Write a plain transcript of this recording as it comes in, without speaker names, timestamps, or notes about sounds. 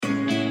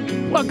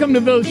Welcome to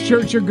Village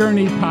Church of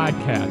Gurnee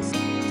podcast.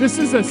 This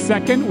is the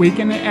second week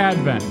in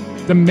Advent,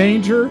 the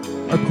manger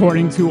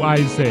according to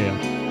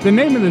Isaiah. The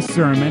name of the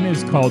sermon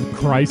is called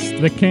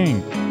Christ the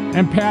King,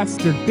 and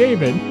Pastor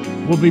David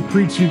will be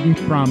preaching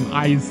from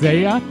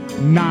Isaiah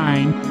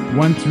 9,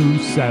 1 through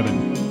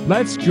 7.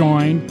 Let's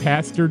join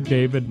Pastor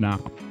David now.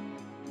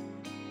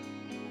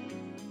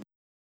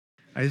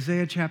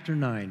 Isaiah chapter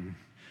 9.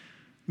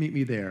 Meet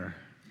me there.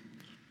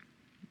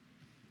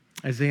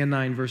 Isaiah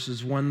 9,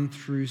 verses 1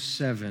 through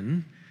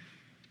 7.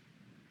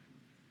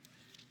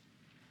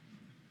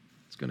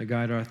 It's going to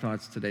guide our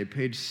thoughts today.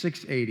 Page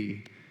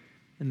 680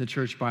 in the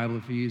church Bible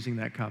if you're using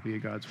that copy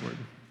of God's Word.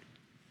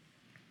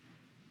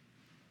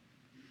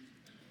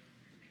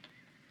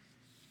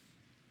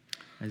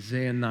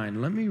 Isaiah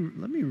 9. Let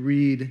me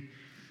read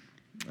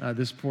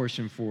this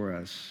portion for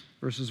us,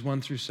 verses 1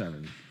 through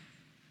 7.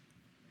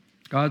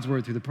 God's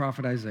Word through the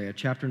prophet Isaiah,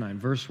 chapter 9,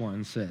 verse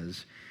 1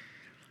 says,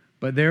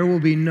 "But there will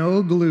be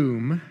no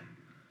gloom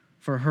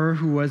for her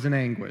who was in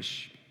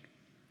anguish.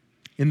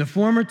 In the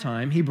former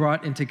time he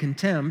brought into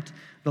contempt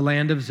the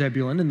land of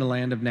Zebulun and the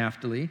land of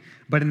Naphtali,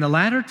 but in the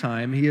latter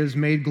time he has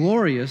made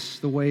glorious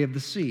the way of the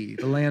sea,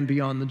 the land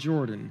beyond the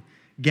Jordan,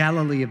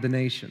 Galilee of the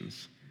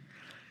nations.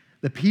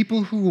 The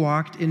people who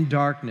walked in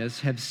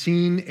darkness have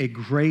seen a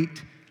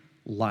great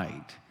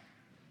light.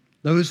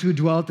 Those who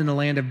dwelt in a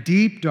land of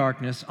deep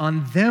darkness,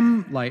 on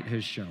them light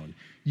has shone.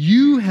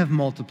 You have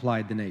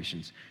multiplied the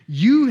nations.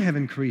 You have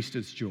increased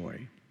its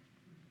joy.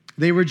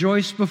 They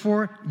rejoice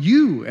before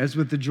you as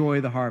with the joy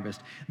of the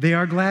harvest. They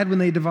are glad when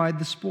they divide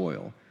the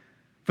spoil.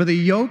 For the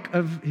yoke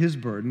of his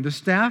burden, the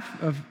staff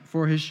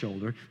for his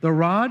shoulder, the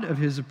rod of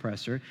his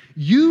oppressor,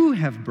 you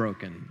have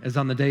broken as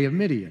on the day of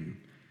Midian.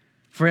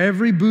 For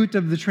every boot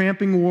of the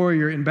tramping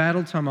warrior in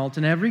battle tumult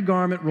and every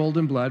garment rolled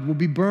in blood will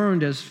be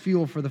burned as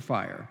fuel for the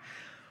fire.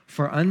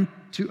 For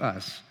unto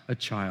us a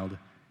child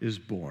is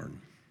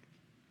born.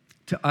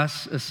 To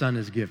us a son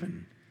is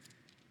given,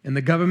 and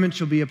the government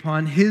shall be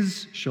upon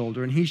his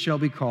shoulder, and he shall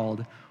be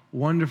called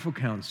Wonderful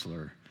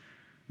Counselor,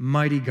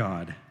 Mighty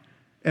God,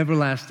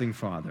 Everlasting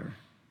Father,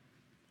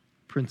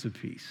 Prince of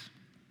Peace.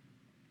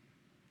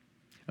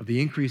 Of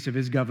the increase of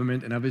his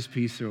government and of his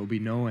peace there will be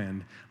no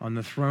end, on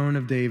the throne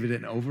of David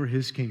and over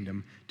his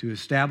kingdom, to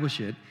establish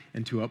it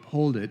and to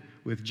uphold it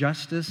with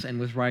justice and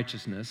with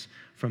righteousness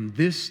from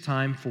this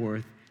time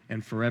forth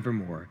and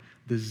forevermore.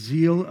 The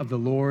zeal of the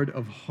Lord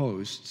of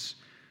hosts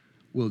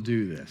will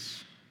do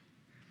this."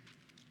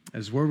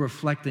 As we're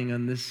reflecting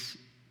on this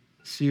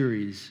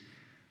series,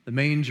 the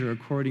manger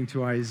according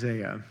to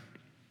Isaiah,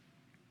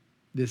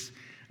 this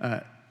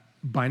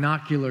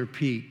binocular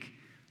peek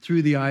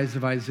through the eyes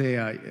of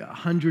Isaiah,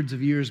 hundreds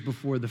of years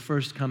before the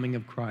first coming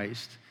of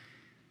Christ,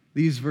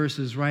 these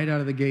verses right out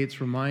of the gates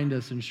remind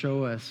us and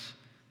show us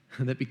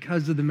that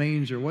because of the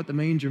manger, what the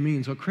manger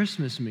means, what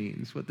Christmas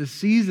means, what the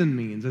season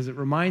means, as it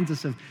reminds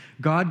us of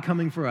God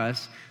coming for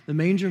us, the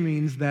manger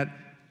means that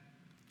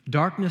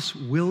darkness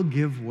will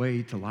give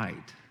way to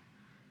light.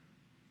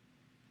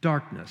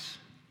 Darkness,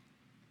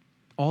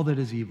 all that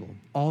is evil,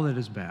 all that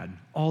is bad,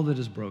 all that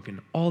is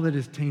broken, all that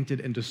is tainted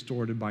and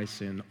distorted by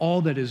sin,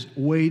 all that is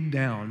weighed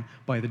down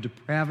by the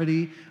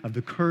depravity of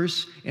the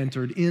curse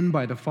entered in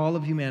by the fall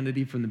of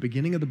humanity from the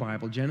beginning of the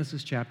Bible,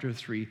 Genesis chapter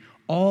 3,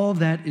 all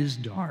that is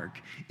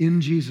dark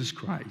in Jesus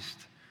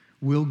Christ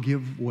will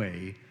give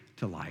way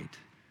to light.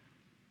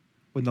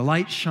 When the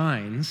light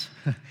shines,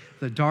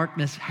 the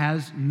darkness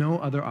has no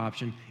other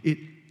option. It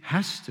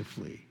has to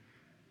flee.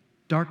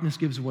 Darkness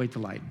gives way to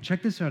light.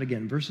 Check this out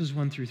again, verses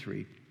 1 through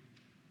 3.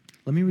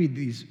 Let me read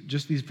these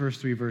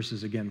first three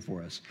verses again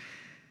for us.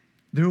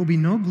 "There will be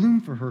no gloom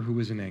for her who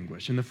was in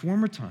anguish. In the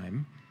former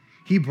time,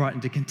 he brought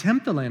into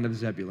contempt the land of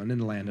Zebulun and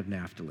the land of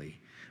Naphtali.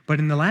 But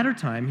in the latter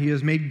time, he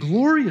has made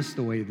glorious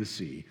the way of the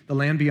sea, the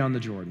land beyond the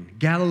Jordan,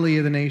 Galilee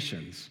of the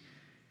nations."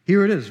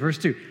 Here it is, verse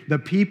 2. "The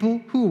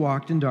people who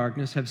walked in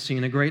darkness have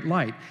seen a great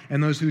light,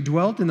 and those who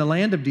dwelt in the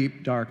land of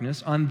deep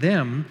darkness, on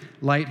them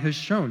light has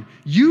shone.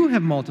 You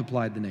have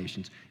multiplied the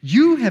nations.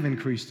 You have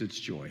increased its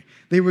joy.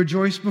 They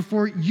rejoice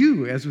before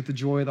you as with the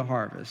joy of the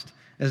harvest,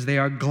 as they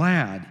are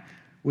glad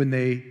when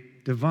they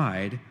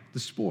divide the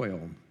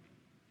spoil."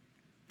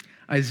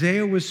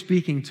 Isaiah was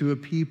speaking to a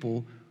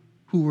people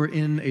who were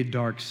in a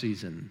dark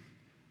season.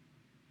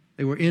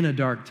 They were in a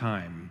dark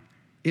time.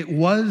 It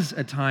was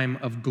a time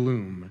of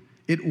gloom.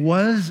 It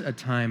was a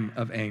time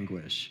of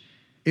anguish.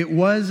 It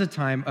was a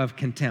time of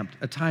contempt,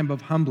 a time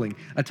of humbling,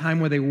 a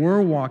time where they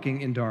were walking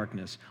in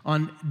darkness,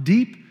 on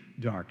deep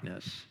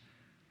darkness.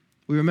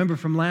 We remember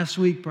from last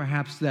week,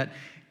 perhaps, that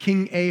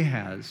King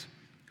Ahaz,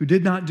 who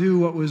did not do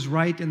what was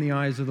right in the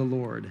eyes of the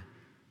Lord,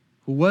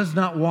 who was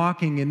not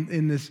walking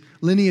in this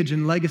lineage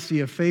and legacy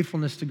of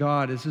faithfulness to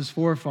God as his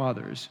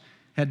forefathers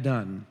had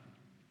done.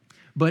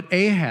 But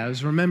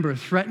Ahaz, remember,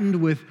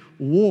 threatened with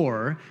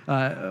war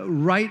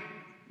right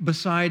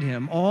beside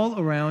him, all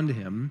around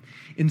him,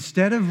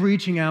 instead of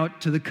reaching out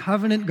to the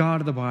covenant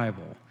God of the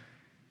Bible,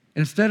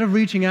 instead of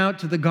reaching out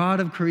to the God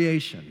of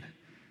creation,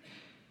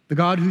 the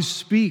God who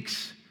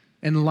speaks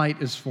and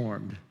light is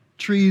formed,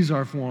 Trees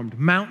are formed,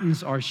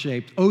 mountains are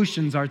shaped,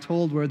 oceans are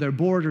told where their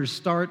borders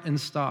start and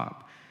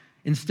stop.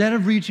 Instead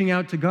of reaching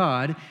out to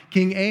God,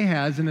 King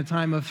Ahaz, in a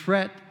time of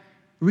threat,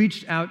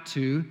 reached out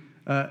to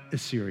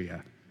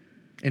Assyria.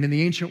 And in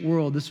the ancient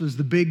world, this was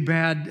the big,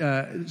 bad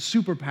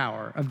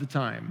superpower of the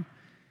time.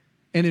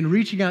 And in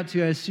reaching out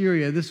to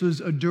Assyria, this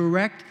was a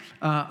direct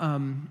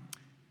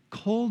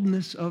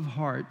coldness of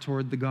heart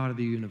toward the God of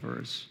the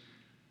universe,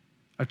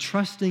 a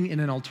trusting in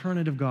an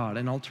alternative God,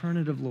 an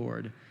alternative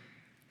Lord.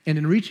 And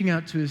in reaching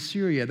out to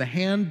Assyria, the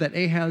hand that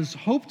Ahaz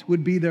hoped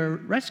would be their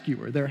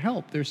rescuer, their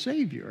help, their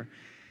savior,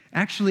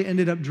 actually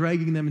ended up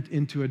dragging them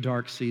into a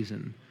dark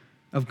season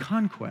of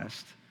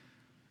conquest.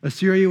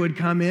 Assyria would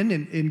come in,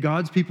 and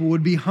God's people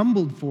would be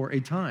humbled for a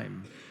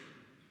time,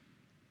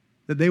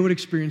 that they would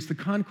experience the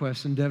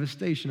conquest and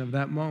devastation of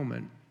that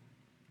moment.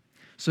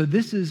 So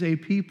this is a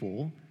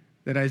people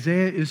that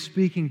Isaiah is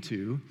speaking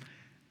to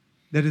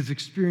that is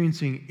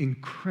experiencing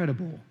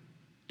incredible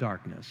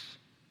darkness.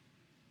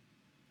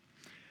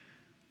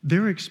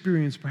 Their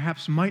experience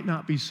perhaps might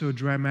not be so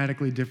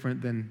dramatically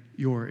different than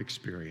your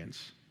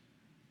experience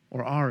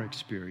or our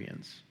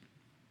experience.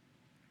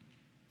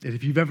 That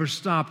if you've ever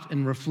stopped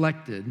and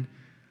reflected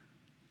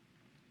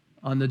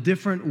on the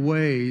different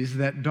ways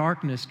that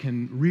darkness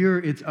can rear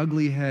its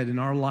ugly head in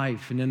our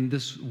life and in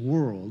this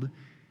world,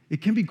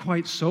 it can be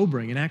quite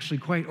sobering and actually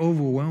quite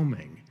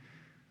overwhelming.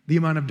 The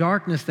amount of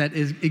darkness that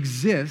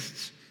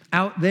exists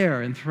out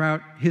there and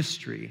throughout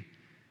history.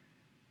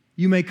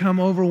 You may come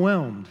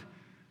overwhelmed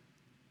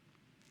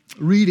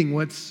reading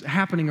what's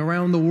happening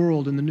around the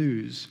world in the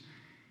news,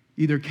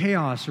 either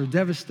chaos or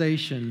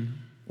devastation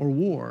or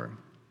war.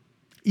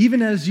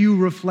 Even as you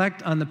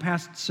reflect on the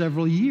past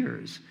several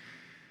years,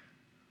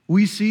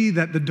 we see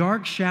that the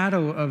dark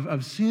shadow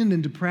of sin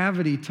and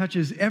depravity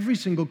touches every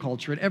single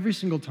culture at every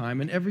single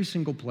time in every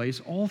single place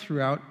all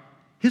throughout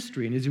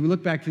history. And as we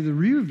look back through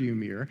the rearview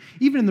mirror,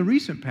 even in the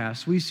recent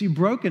past, we see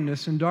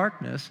brokenness and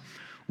darkness,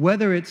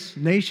 whether it's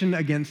nation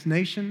against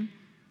nation,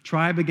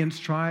 tribe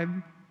against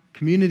tribe,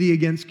 community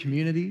against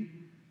community.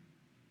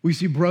 We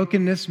see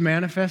brokenness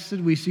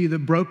manifested. We see the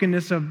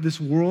brokenness of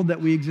this world that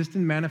we exist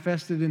in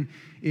manifested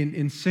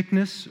in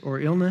sickness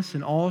or illness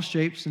in all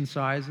shapes and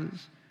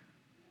sizes.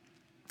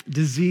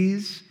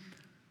 Disease,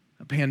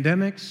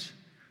 pandemics.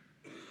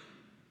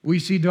 We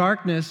see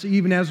darkness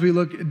even as we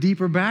look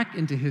deeper back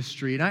into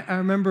history. And I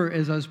remember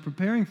as I was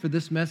preparing for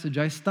this message,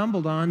 I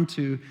stumbled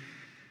onto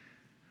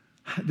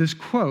this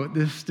quote,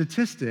 this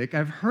statistic.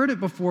 I've heard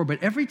it before,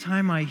 but every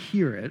time I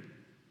hear it,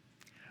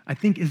 I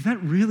think, is that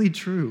really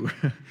true?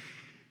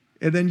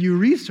 And then you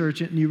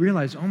research it and you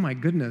realize, oh my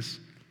goodness,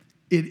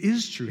 it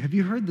is true. Have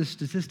you heard this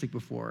statistic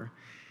before?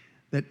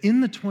 That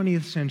in the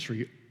 20th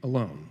century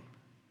alone,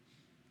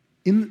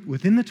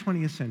 within the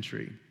 20th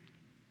century,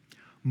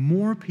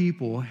 more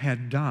people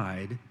had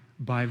died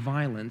by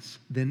violence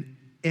than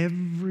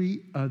every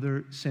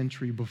other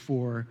century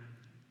before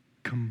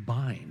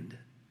combined.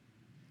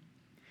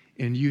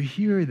 And you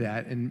hear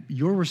that, and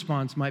your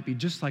response might be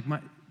just like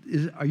mine.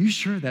 Are you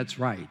sure that's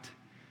right?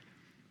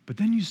 But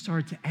then you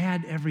start to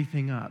add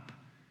everything up.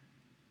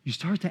 You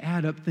start to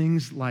add up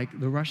things like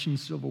the Russian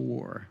Civil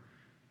War.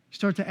 You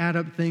start to add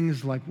up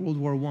things like World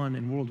War I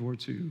and World War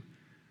II.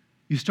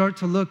 You start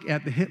to look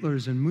at the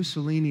Hitlers and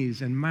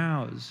Mussolinis and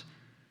Mao's,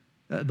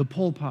 the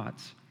Pol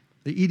Pots,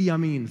 the Idi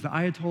Amin's, the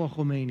Ayatollah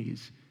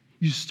Khomeinis.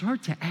 You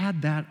start to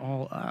add that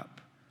all up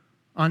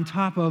on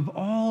top of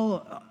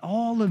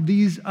all of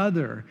these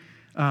other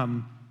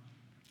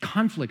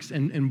conflicts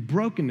and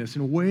brokenness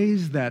in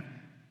ways that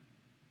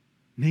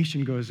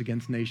nation goes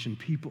against nation,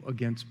 people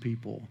against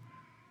people.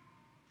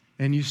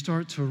 And you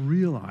start to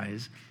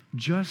realize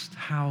just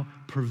how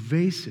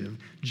pervasive,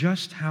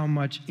 just how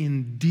much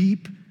in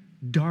deep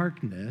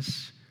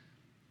darkness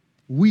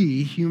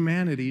we,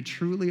 humanity,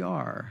 truly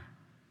are.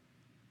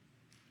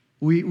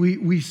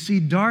 We see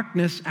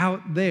darkness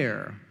out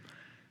there,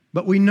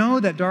 but we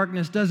know that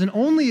darkness doesn't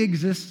only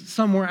exist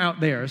somewhere out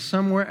there,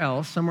 somewhere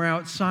else, somewhere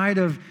outside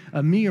of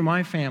me or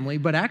my family,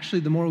 but actually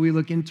the more we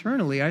look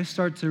internally, I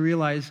start to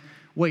realize,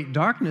 wait,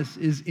 darkness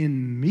is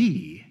in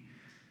me.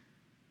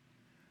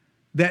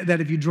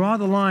 That if you draw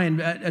the line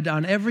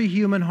on every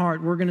human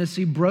heart, we're going to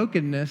see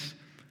brokenness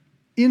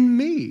in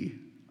me.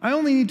 I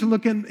only need to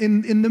look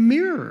in the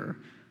mirror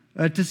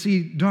to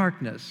see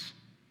darkness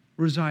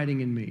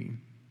residing in me.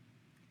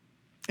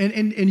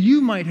 And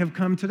you might have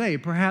come today,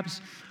 perhaps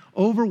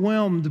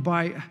overwhelmed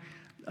by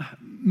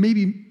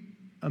maybe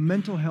a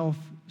mental health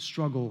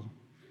struggle.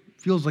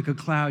 Feels like a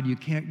cloud you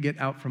can't get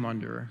out from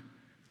under.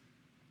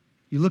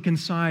 You look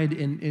inside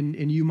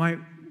and you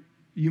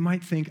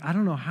might think, I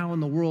don't know how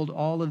in the world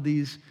all of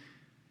these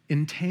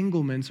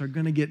entanglements are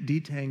going to get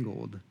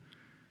detangled.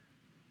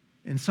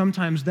 And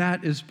sometimes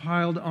that is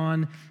piled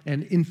on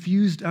and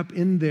infused up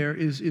in there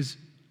is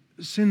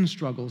sin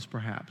struggles,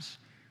 perhaps,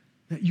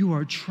 that you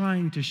are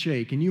trying to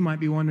shake. And you might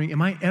be wondering,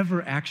 am I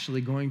ever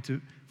actually going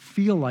to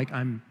feel like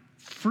I'm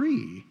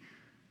free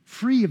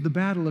of the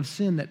battle of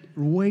sin that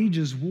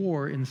wages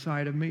war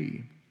inside of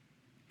me?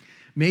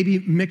 Maybe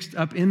mixed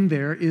up in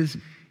there is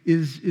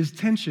is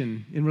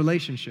tension in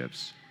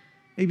relationships,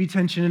 maybe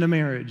tension in a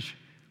marriage,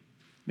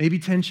 maybe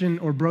tension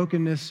or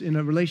brokenness in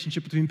a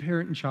relationship between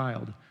parent and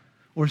child,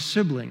 or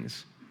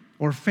siblings,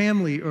 or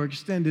family or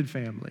extended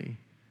family.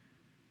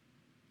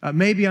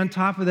 Maybe on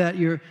top of that,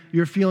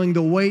 you're feeling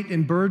the weight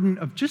and burden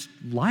of just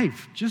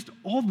life, just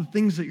all the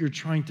things that you're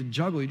trying to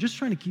juggle. You're just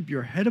trying to keep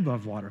your head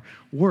above water,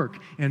 work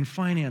and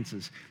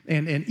finances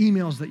and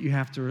emails that you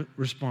have to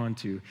respond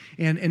to.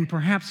 And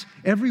perhaps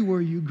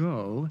everywhere you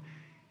go,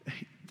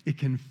 it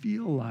can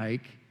feel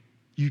like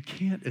you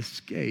can't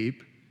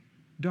escape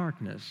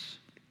darkness.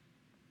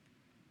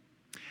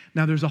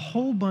 Now, there's a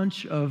whole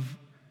bunch of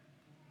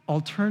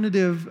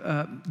alternative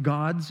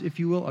gods, if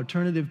you will,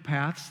 alternative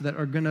paths that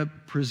are going to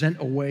present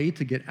a way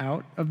to get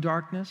out of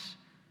darkness.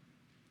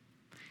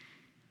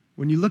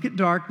 When you look at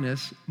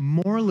darkness,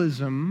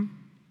 moralism,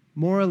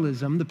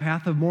 the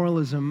path of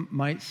moralism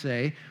might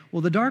say,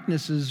 well, the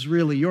darkness is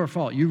really your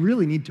fault. You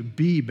really need to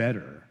be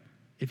better.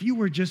 If you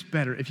were just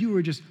better, if you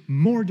were just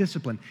more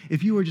disciplined,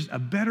 if you were just a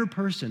better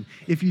person,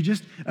 if you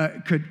just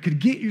could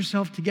get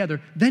yourself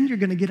together, then you're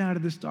going to get out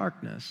of this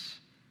darkness.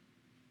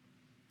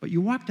 But you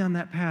walk down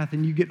that path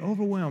and you get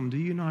overwhelmed, do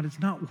you not?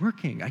 It's not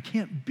working. I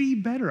can't be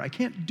better. I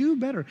can't do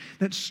better.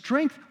 That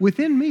strength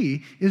within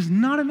me is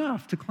not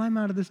enough to climb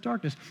out of this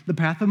darkness. The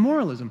path of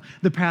moralism,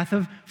 the path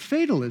of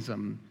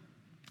fatalism.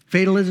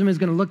 Fatalism is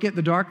going to look at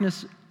the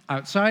darkness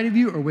outside of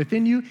you or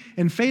within you,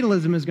 and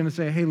fatalism is going to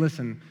say, hey,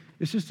 listen,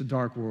 it's just a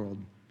dark world.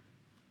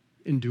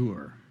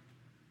 Endure.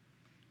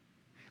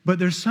 But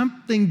there's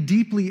something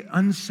deeply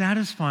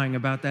unsatisfying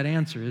about that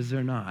answer, is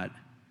there not?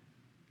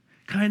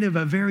 Kind of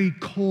a very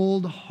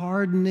cold,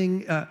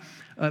 hardening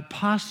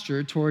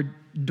posture toward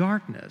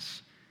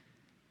darkness.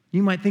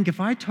 You might think, if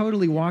I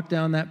totally walk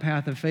down that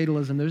path of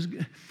fatalism,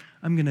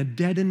 I'm going to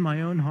deaden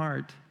my own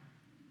heart.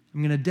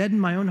 I'm going to deaden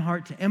my own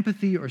heart to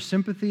empathy or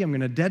sympathy. I'm going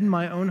to deaden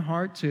my own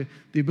heart to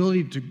the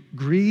ability to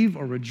grieve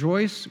or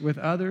rejoice with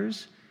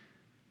others.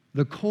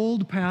 The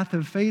cold path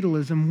of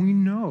fatalism, we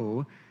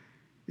know,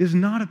 is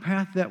not a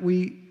path that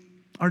we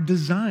are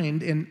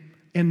designed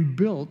and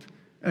built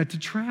to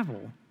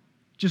travel.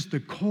 Just the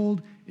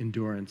cold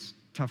endurance,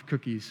 tough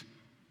cookies.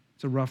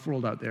 It's a rough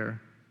world out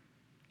there.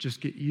 Just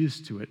get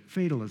used to it.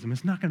 Fatalism,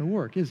 it's not going to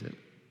work, is it?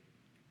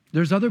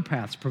 There's other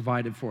paths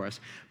provided for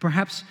us.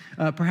 Perhaps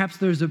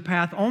there's a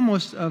path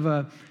almost of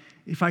a,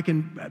 if I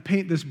can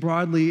paint this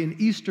broadly, an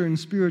Eastern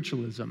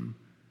spiritualism.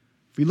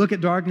 If we look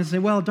at darkness and say,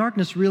 well,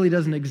 darkness really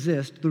doesn't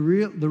exist, the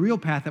real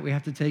path that we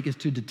have to take is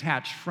to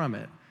detach from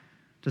it,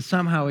 to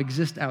somehow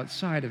exist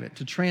outside of it,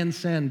 to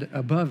transcend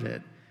above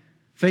it.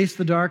 Face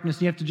the darkness,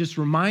 and you have to just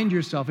remind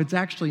yourself it's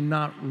actually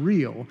not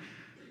real.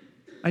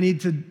 I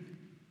need to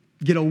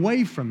get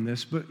away from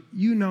this, but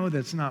you know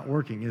that's not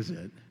working, is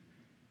it?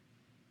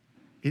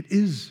 It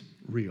is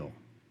real.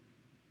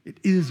 It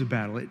is a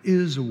battle. It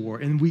is a war,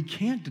 and we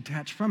can't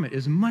detach from it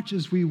as much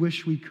as we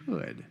wish we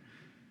could.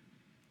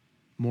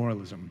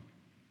 Moralism,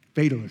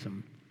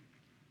 fatalism,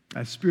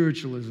 a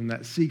spiritualism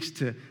that seeks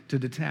to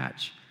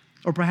detach.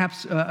 Or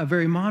perhaps a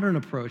very modern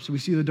approach. So we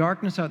see the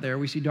darkness out there,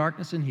 we see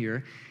darkness in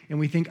here, and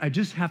we think, I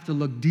just have to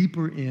look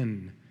deeper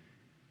in.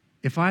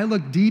 If I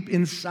look deep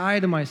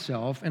inside of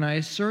myself and I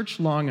search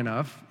long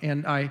enough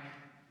and I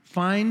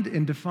find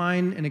and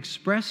define and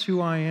express who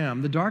I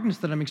am, the darkness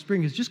that I'm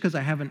experiencing is just because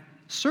I haven't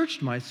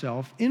searched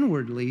myself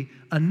inwardly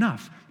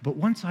enough. But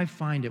once I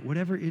find it,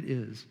 whatever it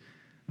is,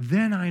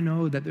 then I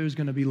know that there's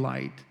going to be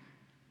light.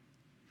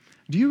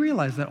 Do you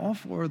realize that all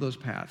four of those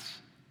paths,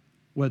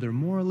 whether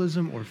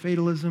moralism or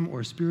fatalism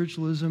or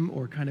spiritualism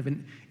or kind of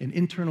an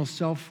internal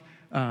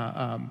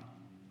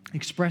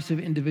self-expressive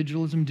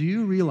individualism, do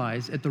you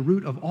realize at the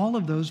root of all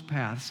of those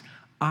paths,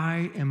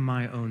 I am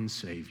my own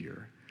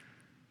Savior.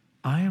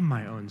 I am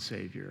my own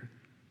Savior.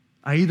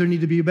 I either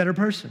need to be a better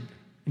person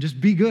and just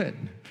be good.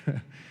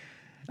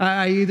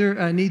 I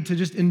either need to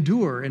just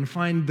endure and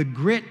find the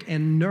grit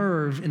and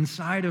nerve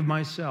inside of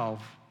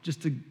myself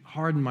just to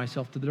harden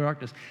myself to the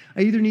darkness.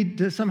 I either need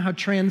to somehow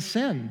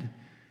transcend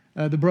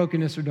the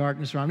brokenness or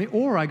darkness around me,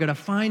 or I got to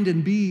find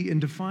and be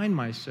and define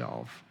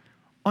myself.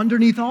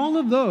 Underneath all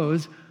of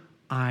those,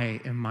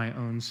 I am my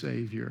own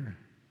Savior.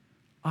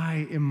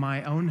 I am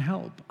my own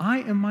help. I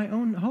am my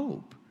own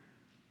hope.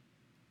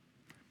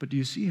 But do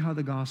you see how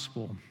the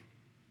gospel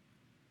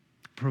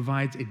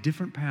provides a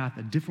different path,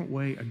 a different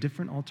way, a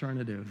different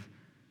alternative?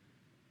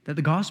 That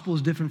the gospel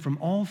is different from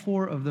all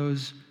four of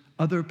those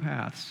other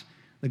paths.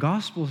 The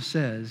gospel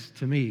says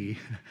to me,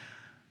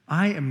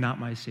 I am not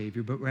my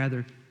Savior, but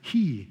rather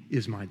He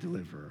is my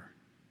deliverer.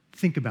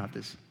 Think about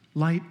this.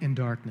 Light and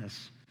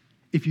darkness.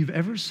 If you've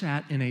ever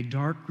sat in a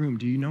dark room,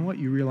 do you know what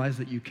you realize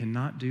that you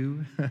cannot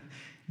do?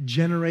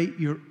 Generate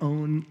your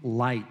own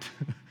light.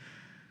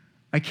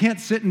 I can't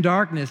sit in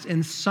darkness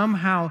and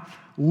somehow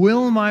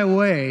will my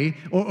way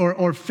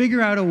or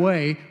figure out a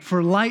way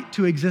for light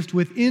to exist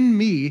within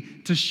me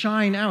to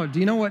shine out. Do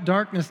you know what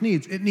darkness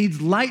needs? It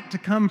needs light to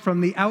come from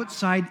the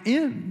outside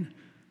in.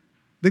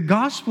 The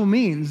gospel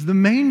means, the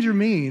manger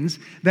means,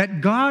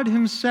 that God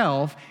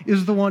Himself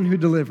is the one who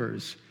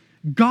delivers.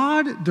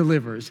 God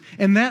delivers.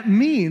 And that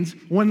means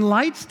when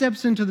light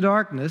steps into the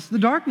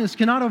darkness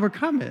cannot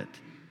overcome it.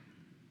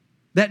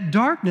 That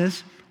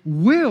darkness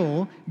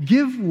will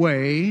give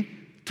way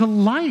to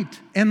light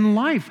and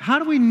life. How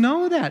do we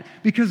know that?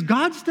 Because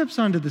God steps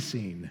onto the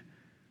scene.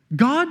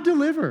 God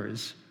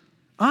delivers.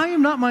 I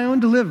am not my own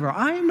deliverer.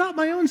 I am not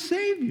my own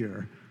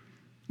Savior.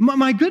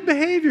 My good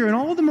behavior and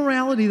all the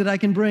morality that I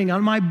can bring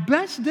on my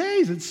best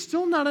days, it's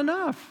still not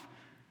enough.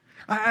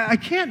 I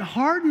can't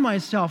harden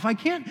myself. I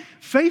can't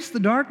face the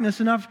darkness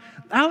enough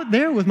out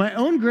there with my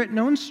own grit and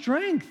own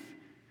strength.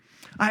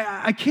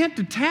 I can't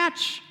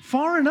detach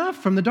far enough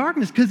from the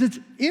darkness because it's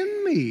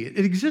in me.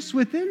 It exists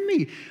within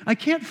me. I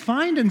can't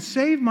find and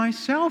save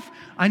myself.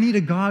 I need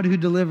a God who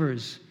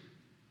delivers.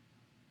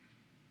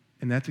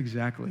 And that's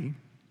exactly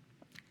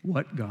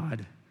what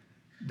God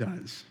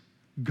does.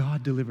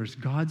 God delivers.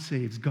 God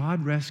saves.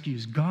 God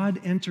rescues. God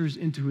enters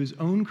into his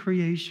own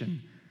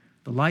creation.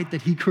 The light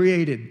that he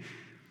created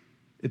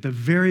at the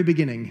very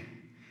beginning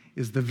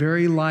is the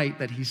very light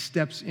that he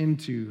steps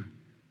into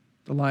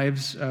the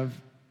lives of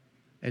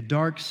a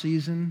dark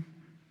season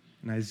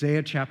in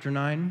Isaiah chapter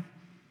 9,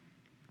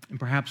 and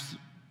perhaps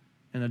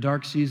in a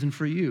dark season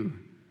for you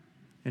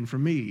and for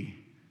me,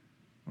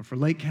 or for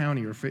Lake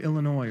County, or for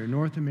Illinois, or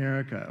North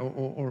America,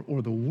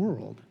 or the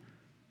world.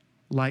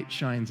 Light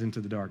shines into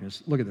the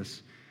darkness. Look at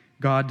this.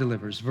 God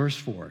delivers. Verse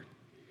 4.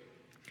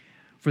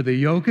 For the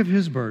yoke of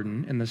his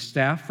burden and the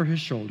staff for his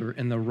shoulder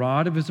and the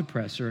rod of his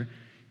oppressor,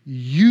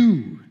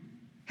 you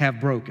have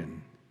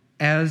broken,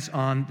 as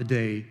on the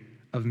day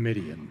of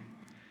Midian.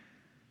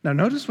 Now,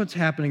 notice what's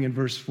happening in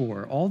verse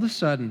 4. All of a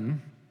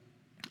sudden,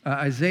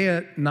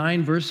 Isaiah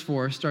 9, verse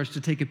 4 starts to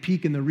take a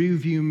peek in the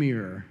rearview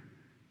mirror.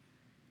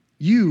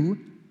 You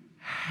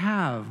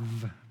have,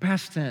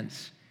 past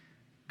tense.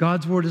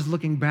 God's word is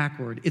looking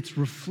backward. It's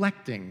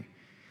reflecting.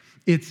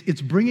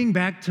 It's bringing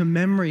back to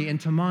memory and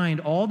to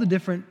mind all the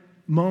different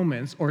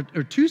moments, or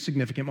two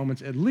significant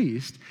moments at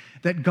least,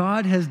 that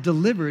God has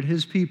delivered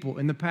his people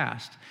in the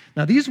past.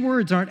 Now, these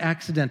words aren't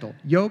accidental.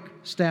 Yoke,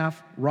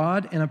 staff,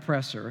 rod, and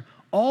oppressor.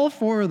 All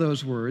four of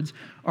those words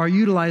are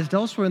utilized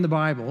elsewhere in the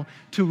Bible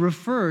to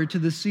refer to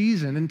the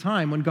season and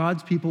time when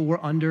God's people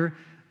were under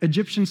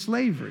Egyptian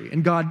slavery.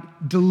 And God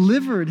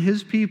delivered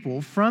his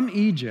people from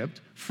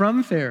Egypt,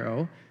 from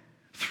Pharaoh,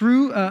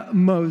 through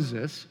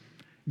Moses.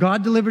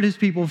 God delivered his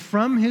people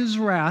from his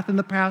wrath in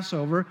the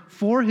Passover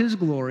for his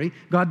glory.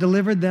 God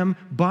delivered them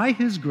by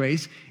his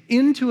grace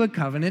into a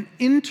covenant,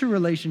 into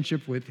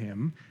relationship with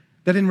him,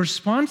 that in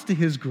response to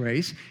his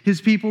grace,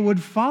 his people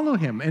would follow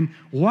him and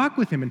walk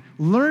with him and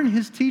learn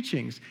his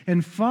teachings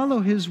and follow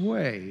his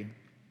way.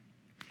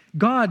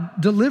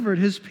 God delivered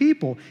his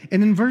people.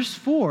 And in verse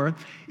 4,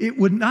 it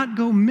would not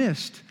go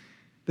missed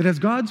that as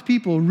God's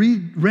people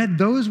read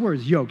those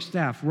words, yoke,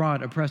 staff,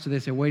 rod, oppressor, they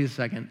say, wait a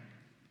second,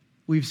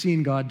 we've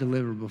seen God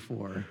deliver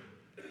before.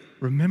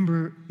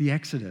 Remember the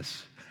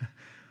Exodus.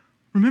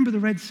 Remember the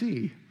Red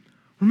Sea.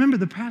 Remember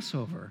the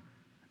Passover.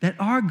 That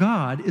our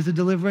God is a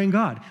delivering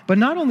God. But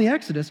not only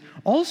Exodus,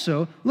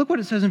 also, look what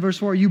it says in verse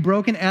 4, you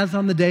broken as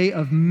on the day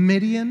of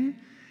Midian.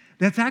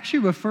 That's actually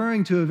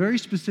referring to a very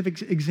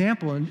specific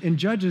example in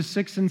Judges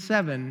 6 and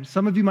 7.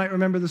 Some of you might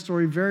remember the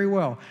story very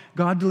well.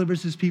 God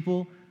delivers his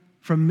people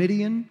from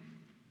Midian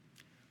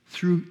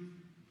through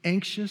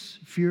anxious,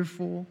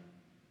 fearful,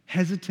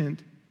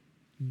 hesitant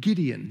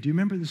Gideon. Do you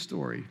remember the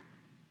story?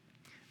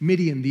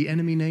 Midian, the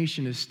enemy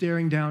nation, is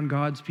staring down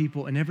God's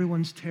people, and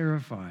everyone's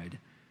terrified.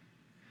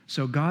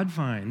 So God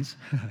finds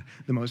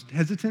the most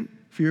hesitant,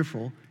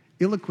 fearful,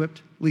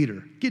 ill-equipped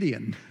leader,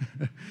 Gideon.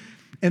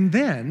 And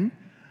then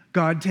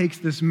God takes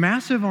this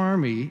massive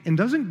army and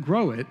doesn't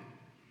grow it,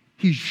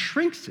 he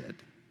shrinks it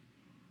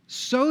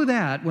so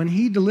that when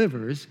he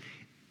delivers,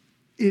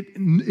 it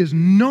is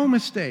no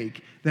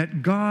mistake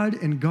that God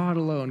and God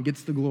alone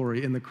gets the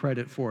glory and the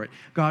credit for it.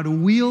 God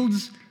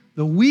wields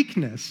the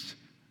weakness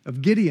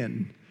of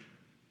Gideon.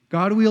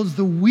 God wields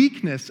the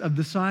weakness of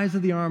the size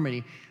of the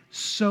army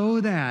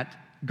so that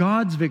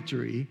God's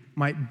victory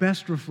might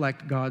best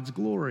reflect God's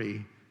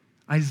glory.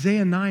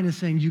 Isaiah 9 is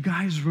saying, you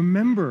guys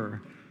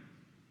remember,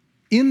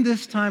 in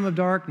this time of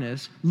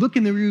darkness, look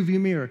in the rearview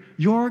mirror.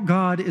 Your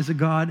God is a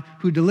God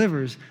who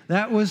delivers.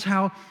 That was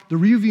how the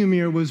rearview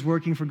mirror was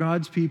working for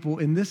God's people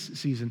in this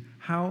season.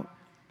 How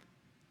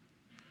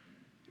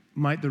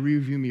might the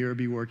rearview mirror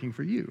be working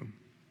for you?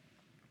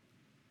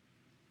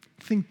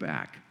 Think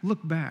back.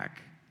 Look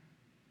back.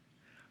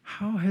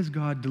 How has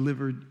God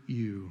delivered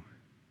you?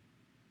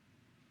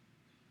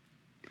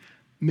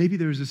 Maybe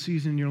there was a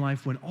season in your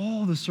life when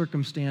all the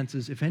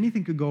circumstances, if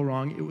anything could go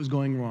wrong, it was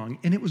going wrong,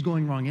 and it was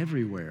going wrong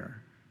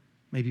everywhere.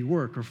 Maybe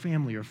work or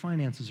family or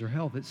finances or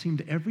health. It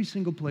seemed every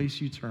single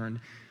place you turned,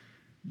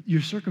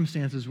 your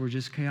circumstances were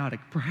just chaotic.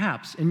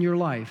 Perhaps in your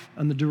life,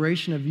 on the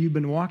duration of you've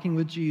been walking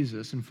with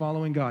Jesus and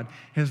following God,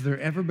 has there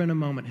ever been a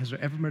moment, has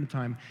there ever been a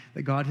time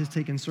that God has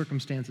taken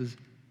circumstances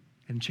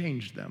and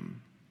changed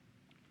them?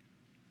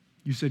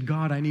 You said,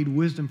 God, I need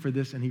wisdom for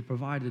this, and he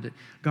provided it.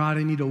 God,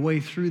 I need a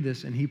way through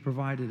this, and he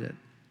provided it.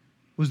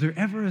 Was there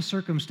ever a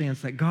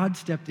circumstance that God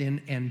stepped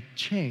in and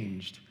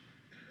changed?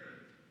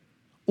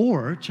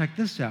 Or, check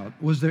this out,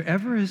 was there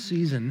ever a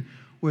season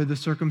where the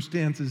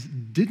circumstances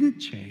didn't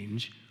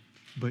change,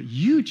 but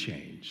you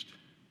changed?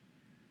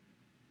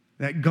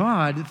 That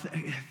God,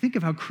 think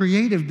of how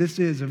creative this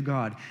is of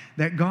God,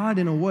 that God,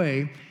 in a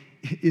way,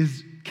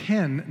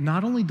 can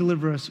not only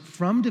deliver us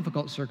from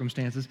difficult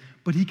circumstances,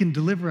 but he can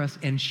deliver us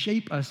and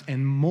shape us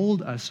and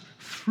mold us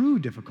through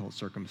difficult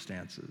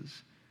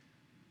circumstances.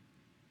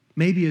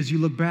 Maybe as you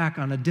look back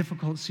on a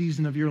difficult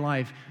season of your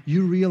life,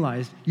 you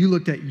realized you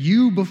looked at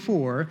you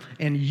before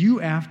and you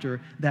after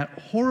that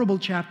horrible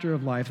chapter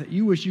of life that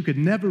you wish you could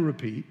never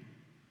repeat,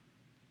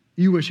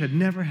 you wish had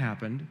never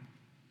happened,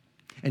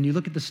 and you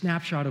look at the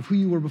snapshot of who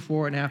you were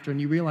before and after,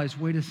 and you realize,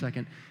 wait a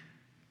second,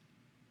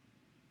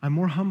 I'm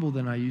more humble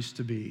than I used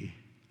to be.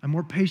 I'm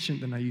more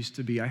patient than I used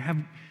to be. I have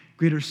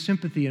greater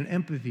sympathy and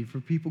empathy for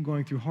people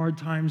going through hard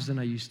times than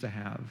I used to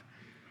have.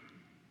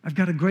 I've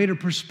got a greater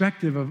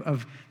perspective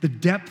of the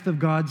depth of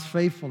God's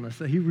faithfulness,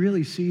 that he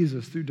really sees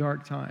us through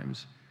dark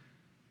times.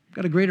 I've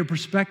got a greater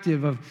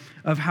perspective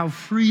of how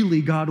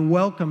freely God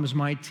welcomes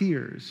my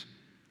tears,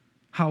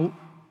 how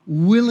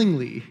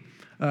willingly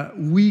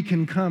we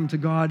can come to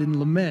God in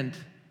lament,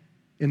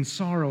 in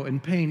sorrow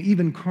and pain,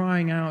 even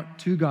crying out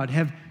to God.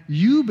 Have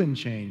you been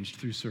changed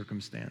through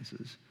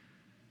circumstances?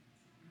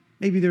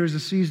 Maybe there was a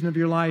season of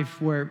your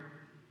life where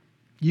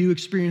you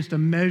experienced a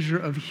measure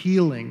of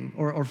healing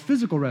or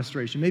physical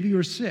restoration. Maybe you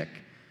were sick.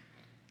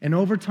 And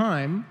over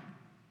time,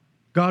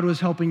 God was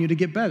helping you to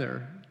get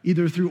better,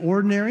 either through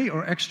ordinary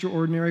or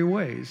extraordinary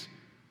ways.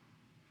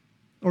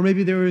 Or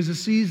maybe there was a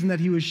season that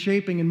he was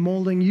shaping and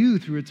molding you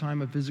through a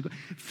time of physical.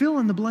 Fill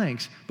in the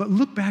blanks, but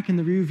look back in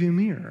the rearview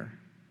mirror.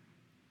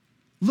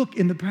 Look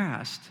in the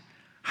past.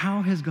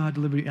 How has God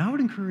delivered you? I would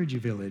encourage you,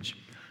 Village,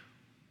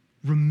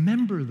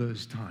 remember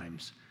those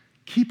times.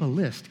 Keep a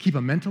list. Keep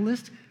a mental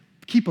list.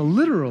 Keep a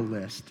literal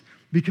list,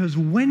 because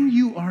when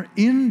you are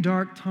in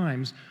dark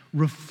times,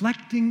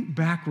 reflecting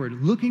backward,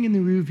 looking in the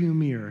rearview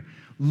mirror,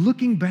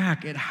 looking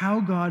back at how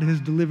God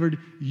has delivered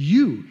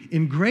you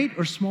in great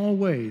or small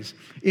ways,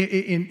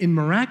 in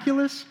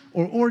miraculous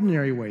or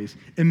ordinary ways,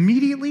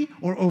 immediately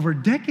or over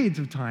decades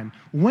of time,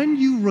 when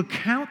you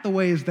recount the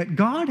ways that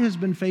God has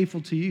been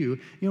faithful to you,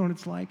 you know what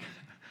it's like? A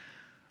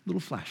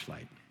little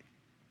flashlight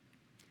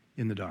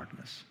in the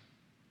darkness.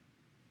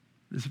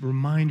 This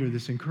reminder,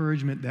 this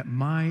encouragement that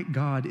my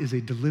God is a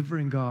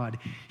delivering God.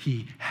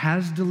 He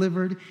has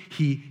delivered,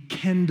 he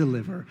can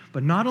deliver.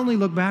 But not only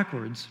look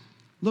backwards,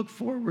 look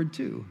forward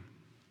too.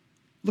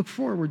 Look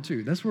forward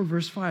too. That's where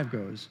verse 5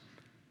 goes.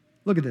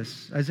 Look at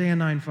this, Isaiah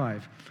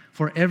 9:5.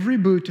 For every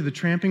boot to the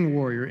tramping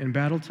warrior in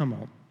battle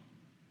tumult,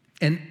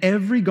 and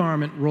every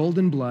garment rolled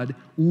in blood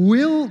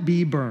will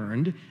be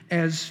burned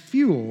as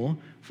fuel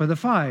for the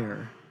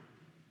fire.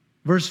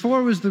 Verse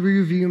 4 was the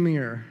rearview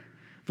mirror.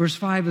 Verse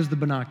 5 is the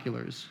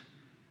binoculars.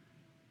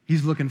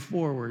 He's looking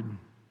forward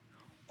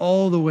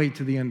all the way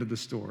to the end of the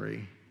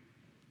story,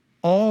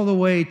 all the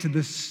way to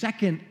the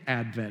second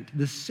advent,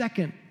 the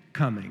second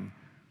coming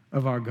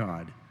of our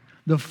God,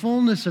 the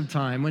fullness of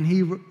time when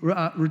he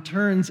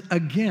returns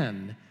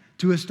again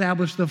to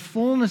establish the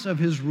fullness of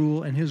his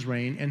rule and his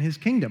reign and his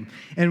kingdom.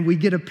 And we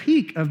get a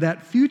peek of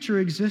that future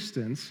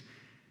existence.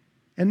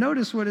 And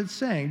notice what it's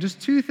saying,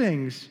 just two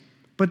things,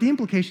 but the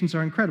implications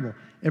are incredible.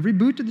 Every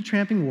boot to the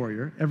tramping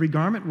warrior, every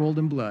garment rolled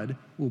in blood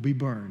will be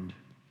burned.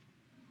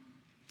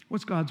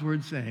 What's God's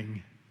word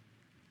saying?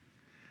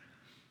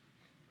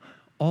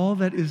 All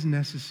that is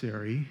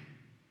necessary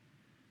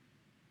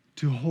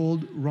to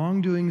hold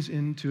wrongdoings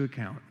into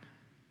account,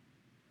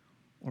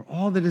 or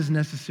all that is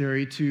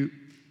necessary to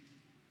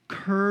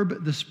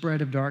curb the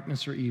spread of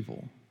darkness or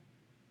evil,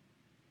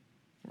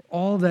 or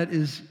all that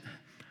is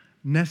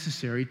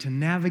necessary to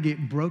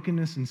navigate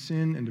brokenness and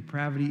sin and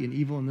depravity and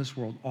evil in this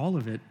world, all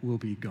of it will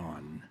be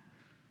gone.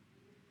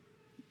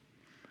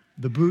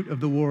 The boot of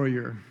the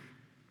warrior,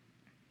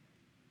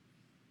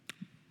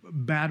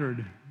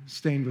 battered,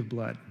 stained with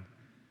blood.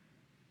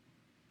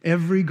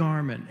 Every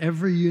garment,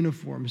 every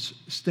uniform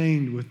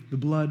stained with the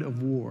blood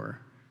of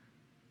war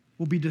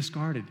will be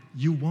discarded.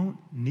 You won't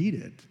need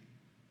it.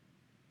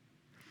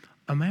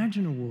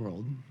 Imagine a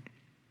world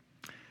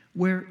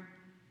where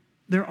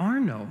there are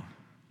no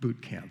boot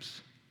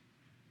camps.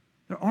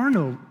 There are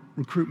no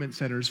recruitment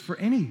centers for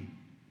any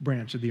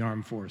branch of the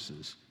armed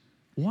forces.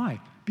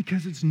 Why?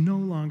 Because it's no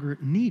longer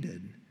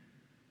needed.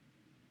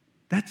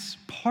 That's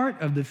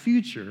part of the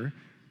future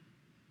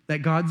that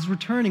God's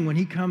returning when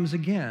he comes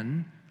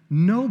again.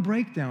 No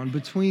breakdown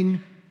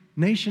between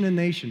nation and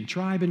nation,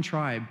 tribe and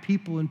tribe,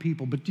 people and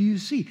people. But do you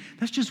see?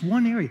 That's just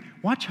one area.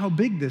 Watch how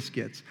big this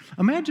gets.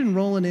 Imagine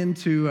rolling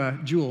into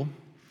Jewel,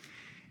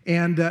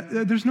 and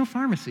there's no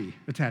pharmacy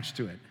attached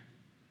to it.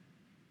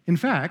 In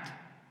fact,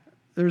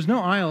 there's no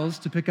aisles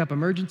to pick up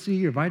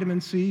emergency or vitamin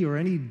C or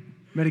any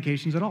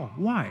medications at all.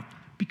 Why?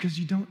 Because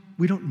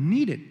we don't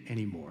need it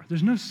anymore.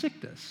 There's no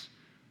sickness.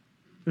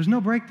 There's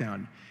no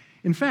breakdown.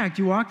 In fact,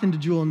 you walked into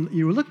Jewel and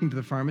you were looking to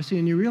the pharmacy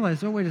and you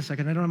realized, oh, wait a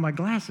second, I don't have my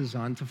glasses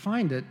on to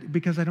find it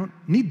because I don't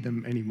need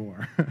them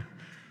anymore.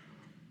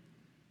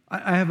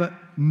 I have a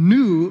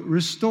new,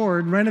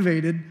 restored,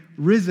 renovated,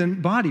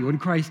 risen body when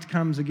Christ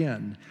comes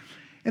again.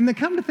 And then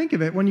come to think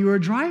of it, when you were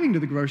driving to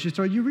the grocery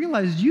store, you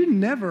realized you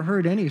never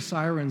heard any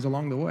sirens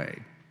along the way.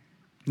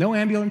 No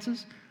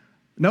ambulances,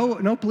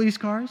 no police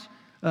cars,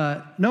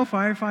 no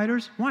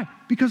firefighters. Why?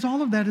 Because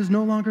all of that is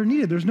no longer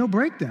needed. There's no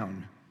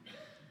breakdown.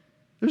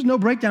 There's no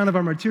breakdown of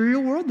our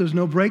material world. There's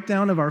no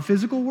breakdown of our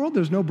physical world.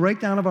 There's no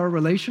breakdown of our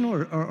relational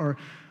or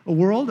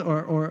world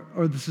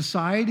or the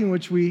society in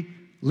which we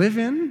live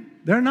in.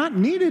 They're not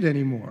needed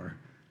anymore.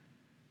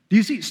 Do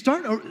you see?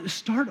 Start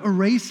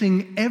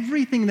erasing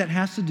everything that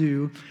has to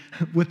do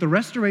with the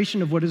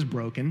restoration of what is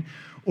broken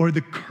or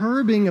the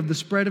curbing of the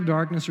spread of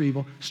darkness or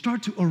evil.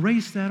 Start to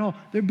erase that all.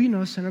 There'd be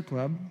no Center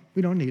Club.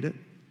 We don't need it.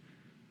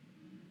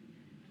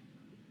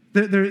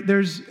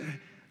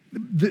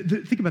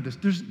 Think about this.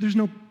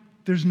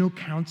 There's no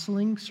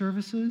counseling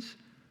services.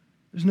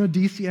 There's no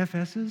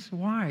DCFSs.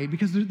 Why?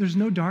 Because there's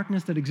no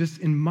darkness that exists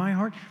in my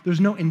heart. There's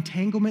no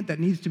entanglement that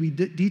needs to be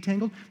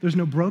detangled. There's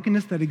no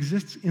brokenness that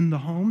exists in the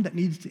home that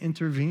needs to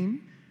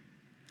intervene.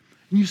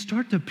 And you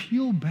start to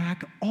peel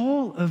back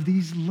all of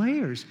these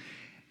layers.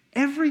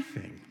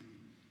 Everything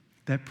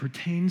that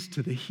pertains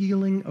to the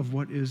healing of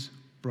what is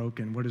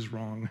broken, what is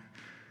wrong,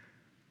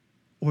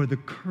 or the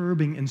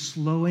curbing and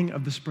slowing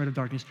of the spread of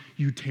darkness,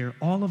 you tear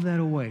all of that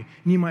away.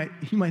 And you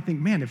might think,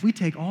 man, if we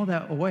take all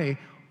that away,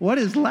 what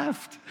is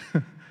left?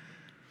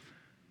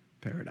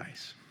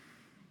 Paradise.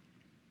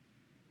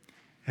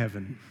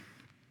 Heaven.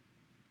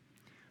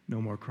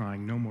 No more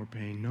crying, no more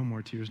pain, no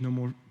more tears, no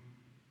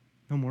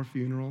more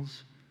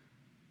funerals,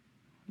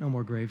 no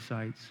more grave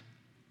sites,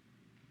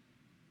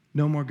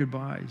 no more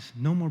goodbyes,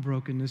 no more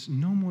brokenness,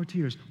 no more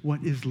tears.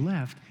 What is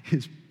left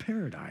is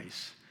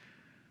paradise.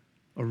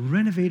 A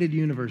renovated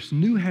universe,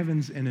 new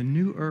heavens and a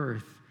new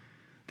earth.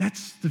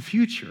 That's the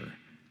future.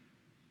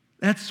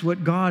 That's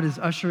what God is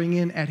ushering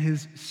in at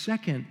his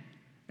second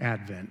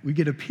advent. We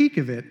get a peek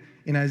of it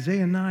in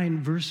Isaiah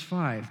 9, verse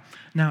 5.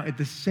 Now, at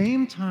the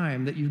same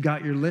time that you've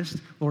got your list,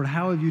 Lord,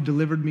 how have you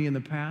delivered me in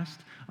the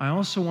past? I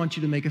also want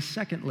you to make a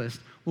second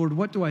list. Lord,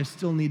 what do I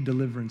still need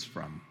deliverance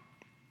from?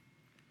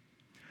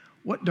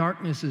 What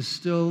darkness is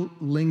still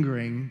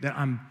lingering that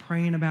I'm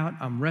praying about,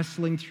 I'm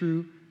wrestling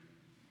through?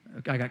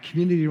 I got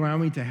community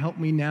around me to help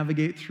me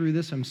navigate through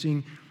this. I'm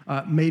seeing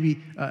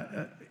maybe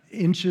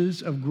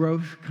inches of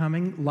growth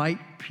coming, light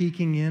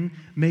peeking in.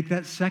 Make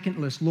that second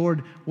list.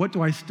 Lord, what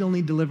do I still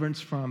need deliverance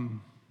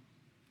from?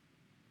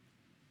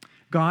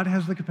 God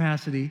has the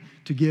capacity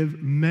to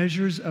give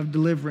measures of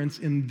deliverance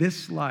in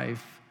this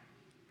life.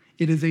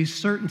 It is a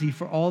certainty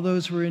for all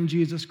those who are in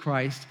Jesus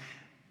Christ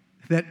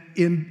that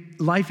in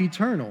life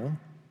eternal,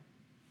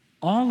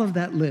 all of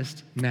that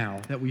list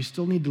now that we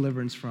still need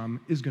deliverance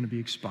from is going to be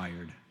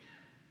expired.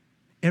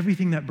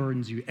 Everything that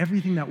burdens you,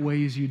 everything that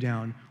weighs you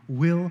down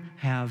will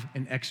have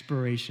an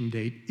expiration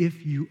date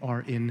if you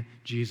are in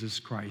Jesus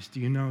Christ. Do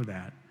you know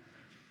that?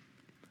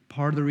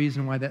 Part of the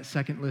reason why that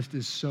second list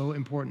is so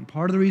important,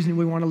 part of the reason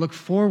we want to look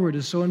forward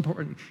is so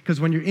important,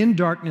 because when you're in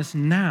darkness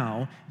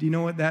now, do you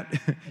know what that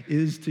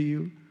is to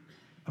you?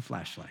 A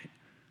flashlight.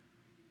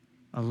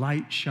 A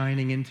light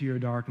shining into your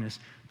darkness.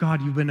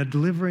 God, you've been a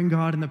delivering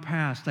God in the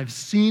past. I've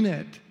seen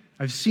it.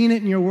 I've seen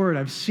it in your word.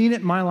 I've seen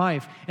it in my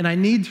life, and I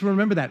need to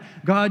remember that.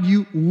 God,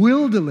 you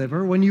will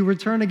deliver when you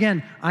return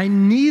again. I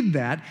need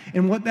that,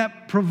 and what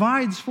that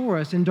provides for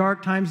us in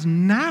dark times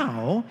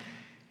now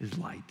is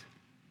light.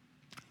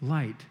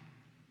 Light.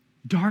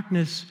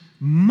 Darkness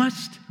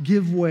must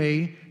give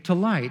way to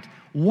light.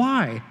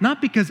 Why?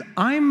 Not because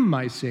I'm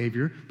my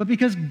Savior, but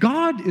because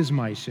God is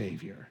my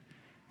Savior.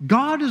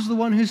 God is the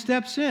one who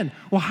steps in.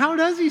 Well, how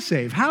does he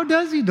save? How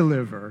does he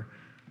deliver?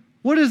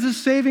 What does this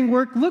saving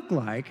work look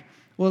like?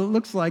 Well, it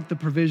looks like the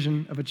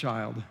provision of a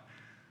child,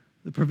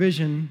 the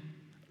provision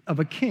of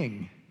a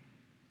king,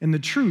 and the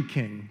true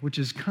king, which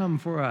has come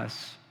for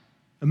us.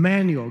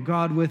 Emmanuel,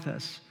 God with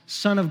us,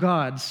 Son of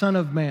God, Son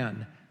of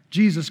man.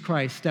 Jesus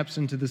Christ steps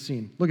into the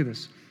scene. Look at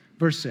this,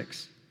 verse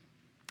 6.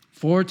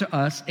 For to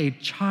us a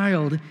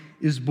child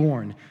is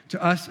born,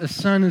 to us a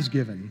son is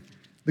given.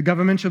 The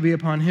government shall be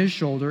upon his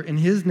shoulder, and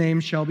his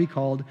name shall be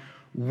called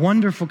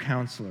Wonderful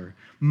Counselor,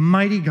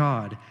 Mighty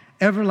God,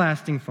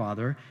 Everlasting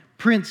Father,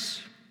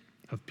 Prince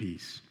of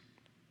Peace.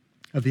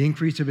 Of the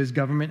increase of his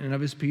government and of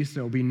his peace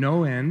there will be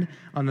no end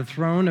on the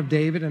throne of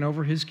David and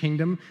over his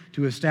kingdom,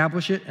 to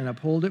establish it and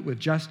uphold it with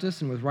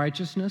justice and with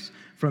righteousness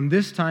from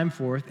this time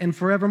forth and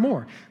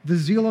forevermore. The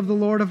zeal of the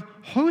Lord of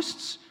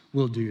hosts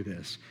will do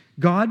this.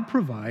 God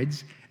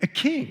provides a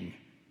king,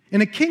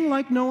 and a king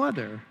like no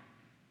other.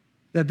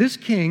 That this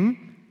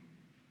king,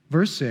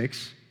 verse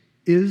 6,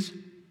 is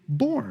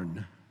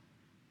born.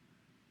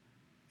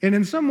 And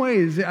in some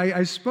ways,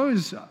 I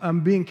suppose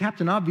I'm being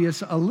Captain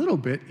Obvious a little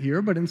bit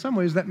here, but in some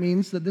ways that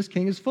means that this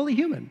king is fully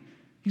human.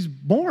 He's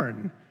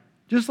born,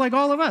 just like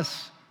all of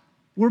us.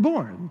 We're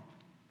born.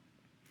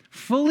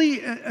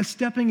 Fully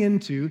stepping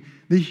into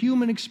the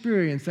human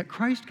experience that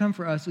Christ come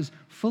for us is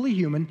fully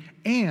human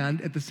and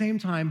at the same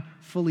time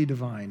fully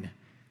divine.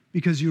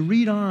 Because you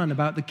read on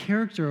about the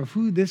character of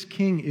who this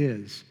king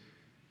is.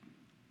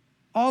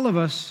 All of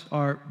us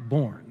are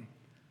born.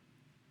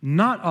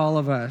 Not all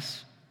of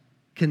us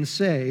can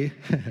say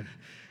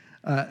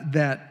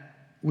that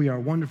we are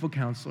wonderful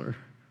counselor,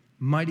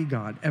 mighty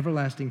God,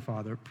 everlasting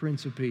Father,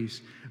 Prince of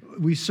Peace.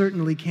 We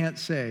certainly can't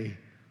say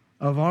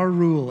of our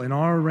rule and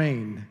our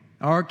reign,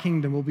 our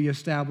kingdom will be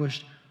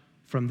established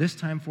from this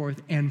time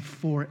forth and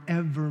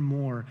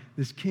forevermore.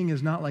 This king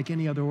is not like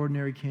any other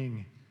ordinary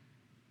king.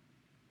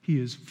 He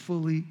is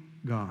fully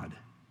God.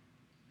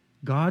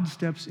 God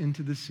steps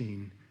into the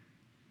scene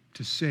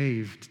to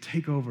save, to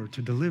take over,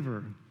 to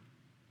deliver.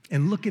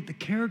 And look at the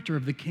character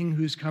of the king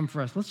who's come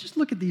for us. Let's just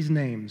look at these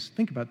names.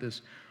 Think about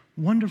this.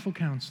 Wonderful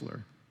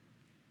Counselor.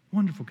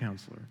 Wonderful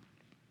Counselor.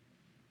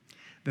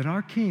 That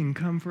our king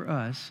come for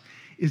us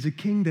is a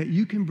king that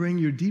you can bring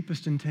your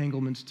deepest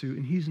entanglements to,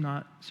 and he's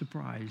not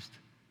surprised.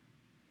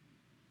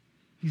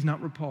 He's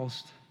not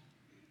repulsed.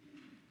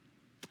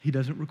 He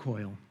doesn't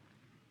recoil.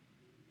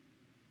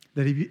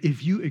 That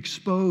if you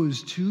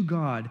expose to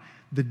God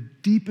the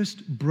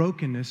deepest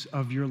brokenness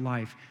of your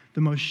life,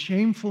 the most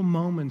shameful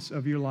moments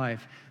of your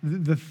life,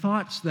 the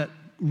thoughts that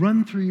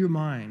run through your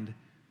mind,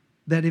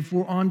 that if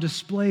we're on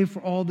display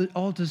for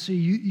all to see,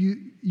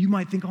 you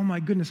might think, oh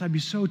my goodness, I'd be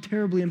so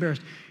terribly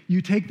embarrassed.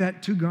 You take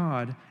that to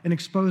God and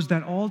expose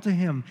that all to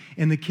him.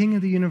 And the King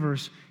of the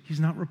universe, he's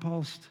not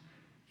repulsed.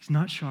 He's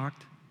not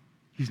shocked.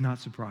 He's not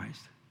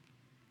surprised.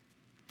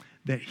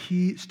 That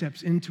he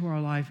steps into our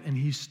life and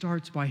he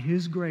starts by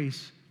his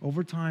grace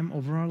over time,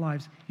 over our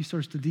lives, he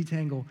starts to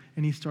detangle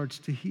and he starts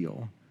to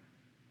heal.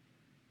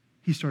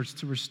 He starts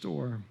to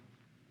restore.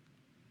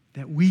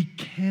 That we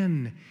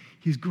can,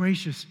 he's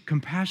gracious,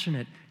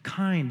 compassionate,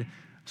 kind,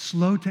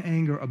 slow to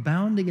anger,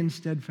 abounding in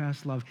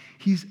steadfast love.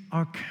 He's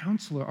our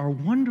counselor, our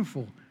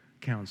wonderful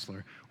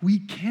counselor. We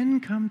can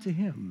come to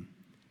him.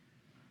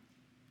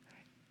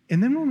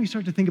 And then when we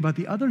start to think about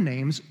the other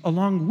names,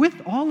 along with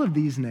all of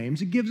these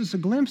names, it gives us a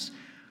glimpse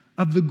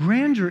of the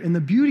grandeur and the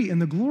beauty and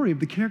the glory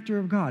of the character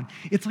of God.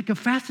 It's like the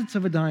facets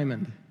of a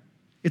diamond.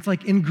 It's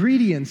like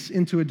ingredients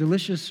into a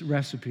delicious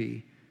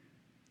recipe.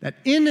 That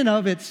in and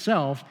of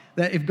itself,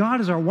 that if God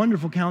is our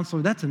wonderful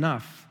counselor, that's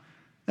enough.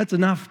 That's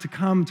enough to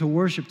come, to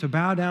worship, to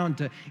bow down,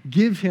 to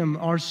give him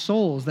our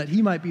souls, that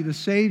he might be the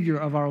Savior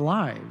of our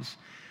lives.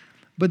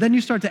 But then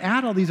you start to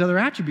add all these other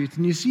attributes,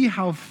 and you see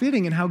how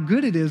fitting and how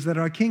good it is that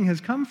our King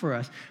has come for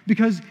us.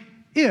 Because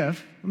let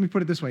me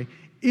put it this way,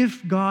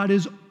 if God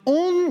is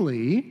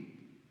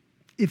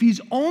if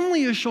he's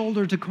only a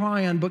shoulder to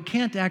cry on but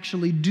can't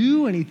actually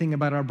do anything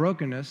about our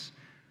brokenness,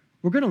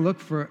 we're going to look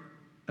for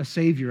a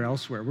Savior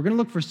elsewhere. We're going to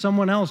look for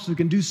someone else who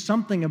can do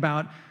something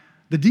about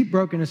the deep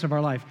brokenness of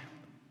our life.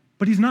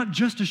 But he's not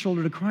just a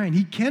shoulder to cry on.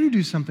 He can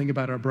do something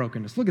about our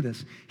brokenness. Look at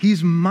this.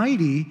 He's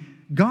mighty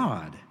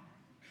God.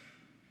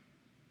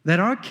 That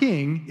our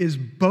King is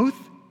both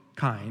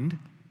kind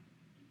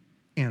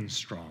and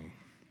strong.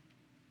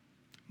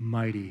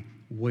 Mighty,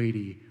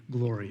 weighty,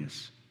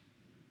 glorious.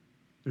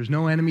 There's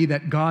no enemy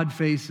that God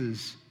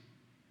faces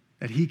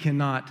that he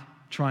cannot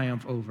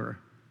triumph over.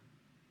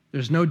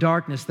 There's no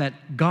darkness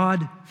that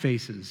God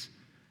faces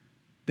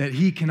that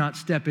he cannot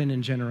step in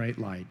and generate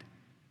light.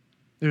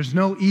 There's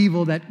no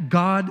evil that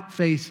God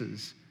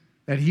faces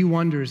that he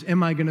wonders,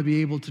 am I going to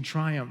be able to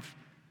triumph?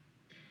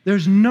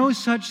 There's no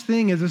such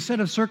thing as a set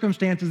of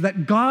circumstances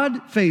that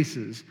God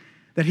faces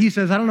that he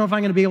says, I don't know if I'm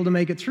going to be able to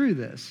make it through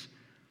this.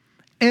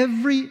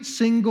 Every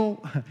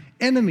single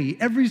enemy,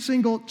 every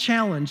single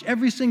challenge,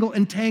 every single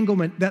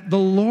entanglement that the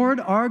Lord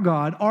our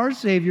God, our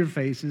Savior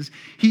faces,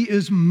 he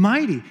is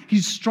mighty.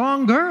 He's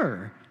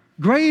stronger,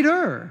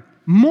 greater,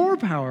 more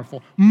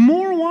powerful,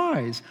 more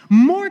wise,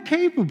 more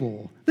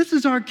capable. This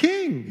is our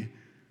King.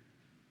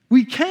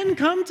 We can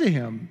come to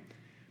him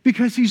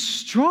because he's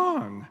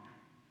strong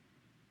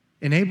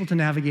and able to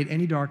navigate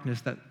any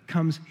darkness that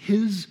comes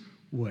his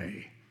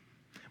way.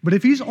 But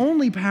if he's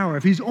only power,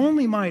 if he's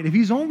only might, if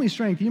he's only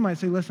strength, you might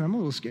say, listen, I'm a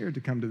little scared to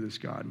come to this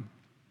God.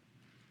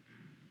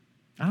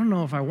 I don't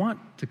know if I want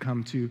to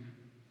come to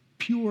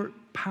pure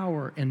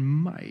power and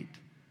might.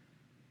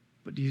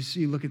 But do you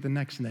see, look at the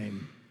next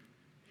name.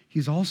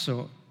 He's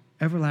also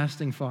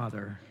everlasting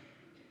Father,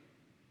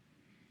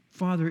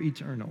 Father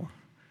eternal.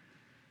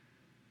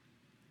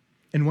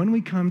 And when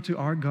we come to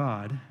our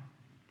God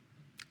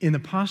in the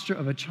posture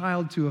of a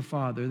child to a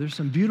father, there's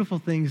some beautiful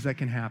things that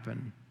can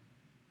happen.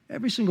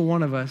 Every single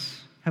one of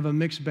us have a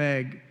mixed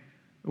bag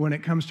when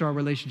it comes to our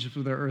relationships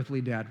with our earthly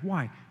dad.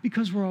 Why?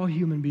 Because we're all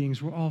human beings.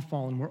 We're all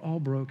fallen. We're all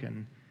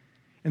broken.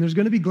 And there's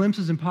going to be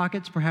glimpses and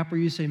pockets, perhaps, where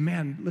you say,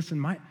 man, listen,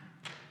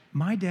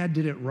 my dad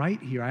did it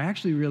right here. I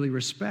actually really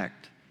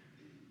respect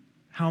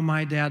how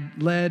my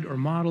dad led or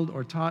modeled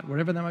or taught,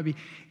 whatever that might be.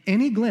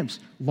 Any glimpse,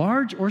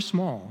 large or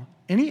small,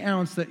 any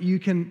ounce that you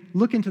can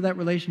look into that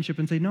relationship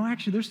and say, no,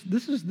 actually,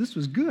 this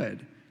was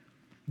good.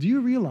 Do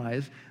you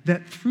realize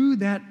that through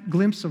that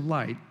glimpse of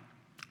light,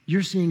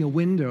 you're seeing a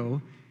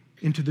window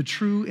into the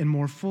true and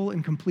more full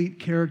and complete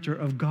character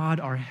of God,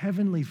 our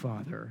Heavenly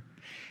Father,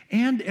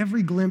 and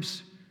every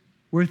glimpse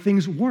where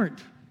things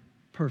weren't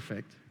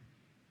perfect,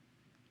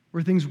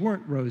 where things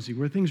weren't rosy,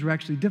 where things were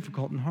actually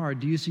difficult and hard.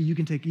 Do you see you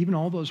can take even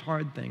all those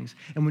hard things,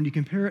 and when you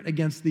compare it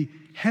against the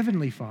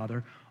Heavenly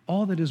Father,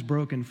 All that is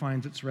broken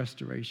finds its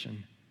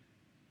restoration.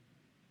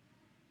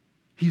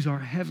 He's our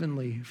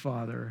heavenly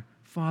Father,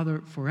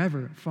 Father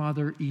forever,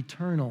 Father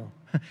eternal.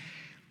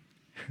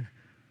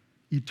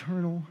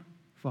 Eternal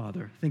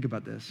Father. Think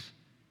about this.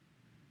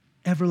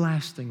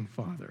 Everlasting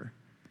Father.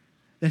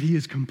 That he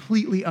is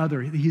completely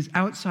other, that he is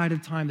outside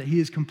of time, that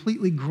he is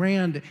completely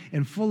grand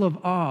and full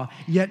of awe,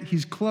 yet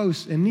he's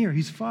close and near.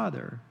 He's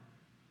Father,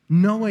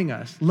 knowing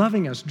us,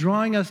 loving us,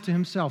 drawing us to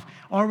himself.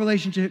 Our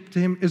relationship to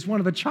him is one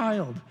of a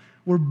child.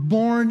 We're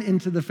born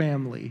into the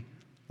family,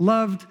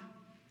 loved,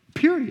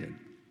 period,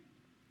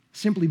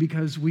 simply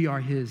because we are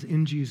his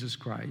in Jesus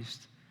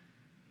Christ.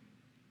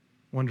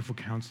 Wonderful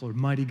Counselor,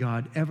 mighty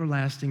God,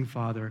 everlasting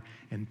Father,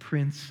 and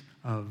Prince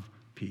of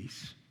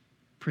Peace.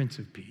 Prince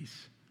of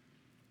Peace.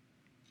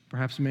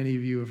 Perhaps many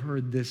of you have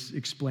heard this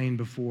explained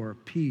before.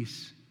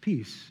 Peace,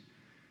 peace.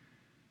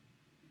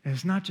 And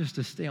it's not just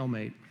a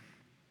stalemate.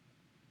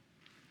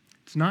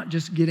 It's not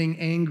just getting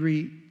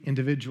angry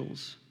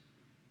individuals,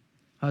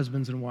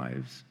 husbands and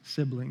wives,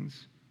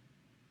 siblings,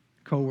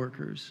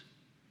 co-workers,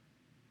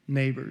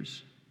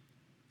 neighbors.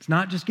 It's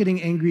not just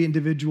getting angry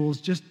individuals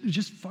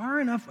just far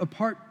enough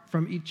apart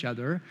from each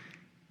other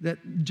that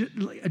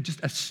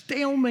just a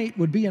stalemate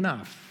would be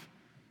enough.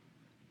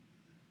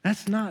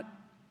 That's not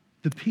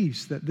the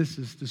peace that this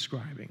is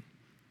describing.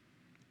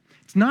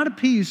 It's not a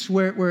peace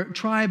where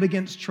tribe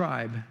against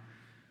tribe,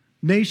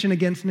 nation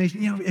against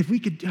nation. If we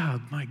could,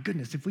 oh my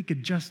goodness, if we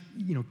could just,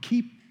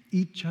 keep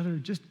each other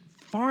just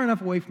far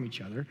enough away from each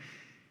other,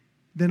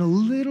 then a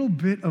little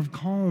bit of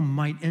calm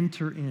might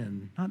enter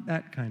in. Not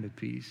that kind of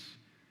peace,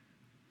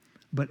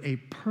 but a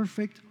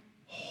perfect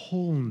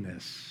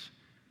wholeness.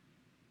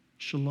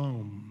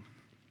 Shalom.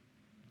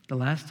 The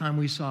last time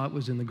we saw it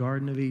was in the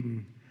Garden of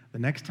Eden. The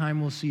next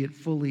time we'll see it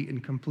fully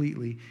and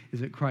completely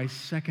is at Christ's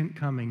second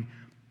coming.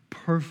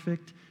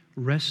 Perfect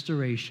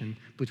restoration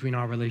between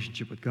our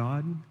relationship with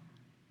God,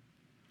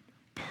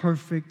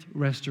 perfect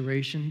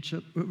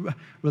relationship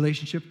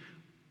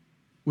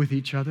with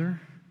each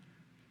other,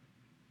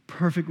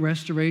 perfect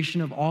restoration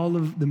of all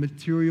of the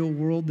material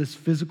world. This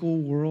physical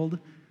world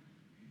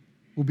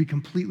will be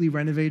completely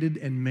renovated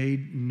and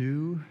made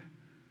new.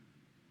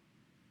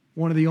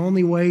 One of the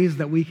only ways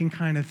that we can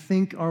kind of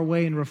think our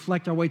way and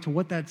reflect our way to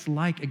what that's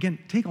like, again,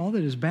 take all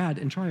that is bad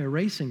and try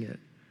erasing it.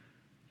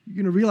 You're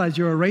going to realize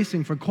you're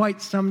erasing for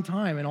quite some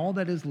time, and all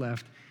that is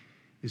left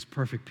is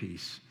perfect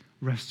peace,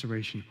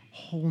 restoration,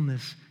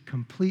 wholeness,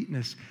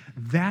 completeness.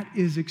 That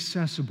is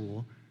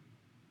accessible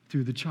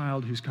through the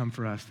child who's come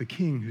for us, the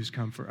King who's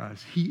come for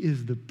us. He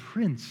is the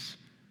Prince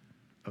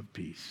of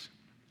Peace.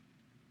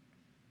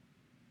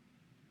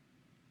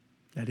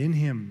 That in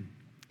him,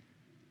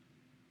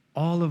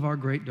 all of our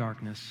great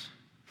darkness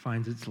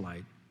finds its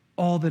light.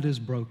 All that is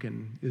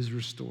broken is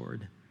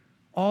restored.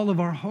 All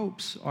of our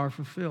hopes are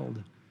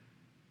fulfilled.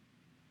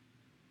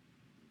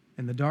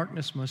 And the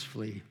darkness must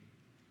flee.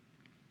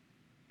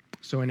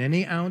 So in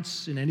any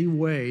ounce, in any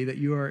way that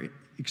you are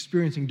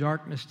experiencing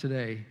darkness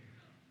today,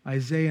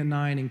 Isaiah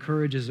 9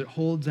 encourages, it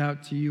holds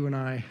out to you and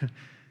I,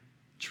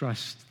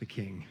 trust the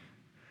King.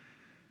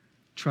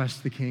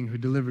 Trust the King who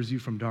delivers you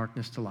from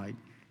darkness to light.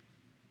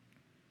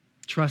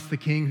 Trust the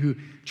King who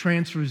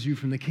transfers you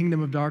from the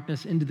kingdom of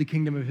darkness into the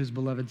kingdom of his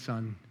beloved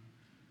Son.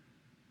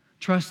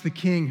 Trust the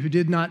King who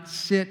did not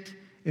sit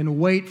and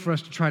wait for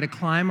us to try to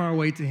climb our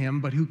way to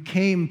him, but who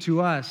came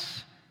to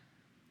us.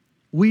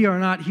 We are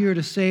not here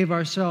to save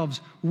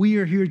ourselves. We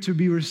are here to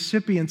be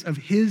recipients of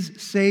his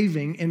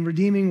saving and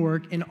redeeming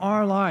work in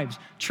our lives.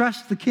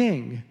 Trust the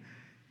King.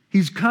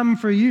 He's come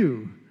for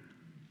you,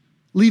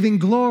 leaving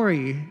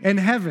glory and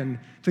heaven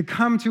to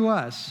come to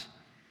us,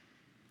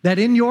 that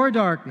in your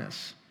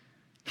darkness,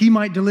 he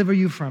might deliver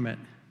you from it.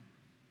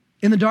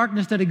 In the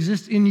darkness that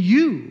exists in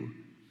you,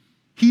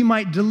 he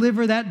might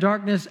deliver that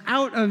darkness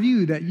out of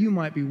you, that you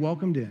might be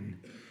welcomed in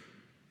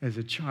as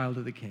a child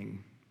of the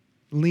King.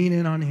 Lean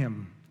in on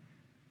him.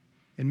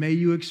 And may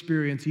you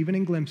experience, even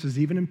in glimpses,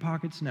 even in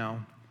pockets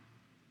now,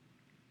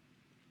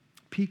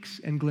 peeks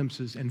and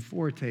glimpses and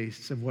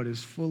foretastes of what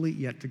is fully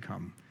yet to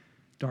come.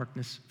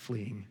 Darkness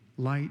fleeing,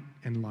 light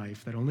and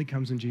life that only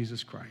comes in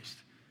Jesus Christ,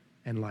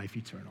 and life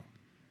eternal.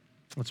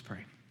 Let's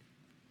pray.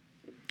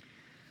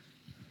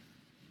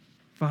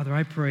 Father,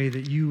 I pray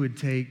that you would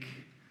take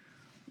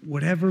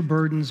whatever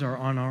burdens are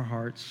on our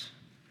hearts,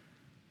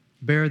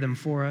 bear them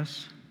for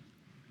us.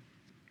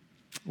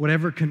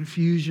 Whatever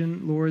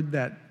confusion, Lord,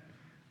 that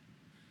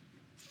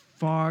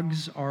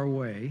fogs our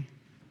way,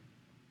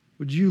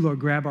 would you, Lord,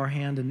 grab our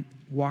hand and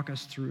walk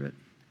us through it?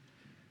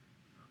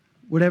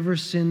 Whatever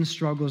sin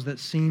struggles that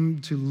seem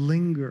to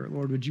linger,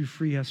 Lord, would you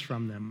free us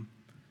from them?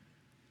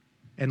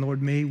 And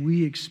Lord, may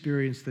we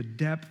experience the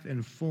depth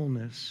and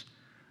fullness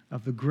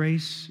of the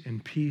grace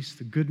and peace,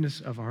 the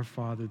goodness of our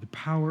Father, the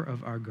power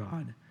of our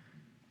God,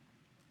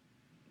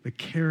 the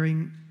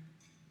caring,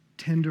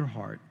 tender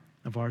heart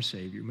of our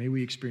Savior. May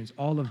we experience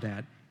all of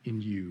that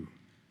in you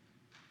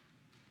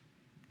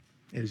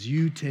as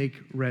you take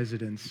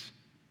residence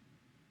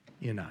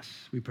in us.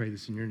 We pray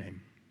this in your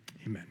name.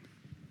 Amen.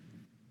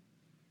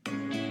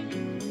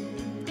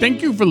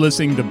 Thank you for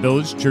listening to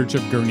Village Church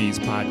of Gurney's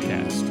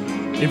podcast.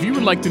 If you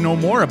would like to know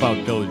more about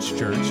Village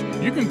Church,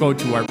 you can go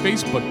to our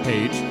Facebook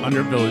page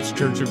under Village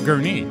Church of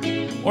Gurney,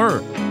 or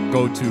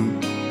go to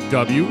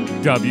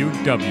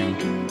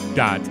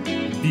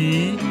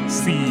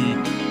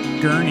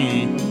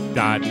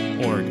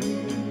www.vcgurney.org.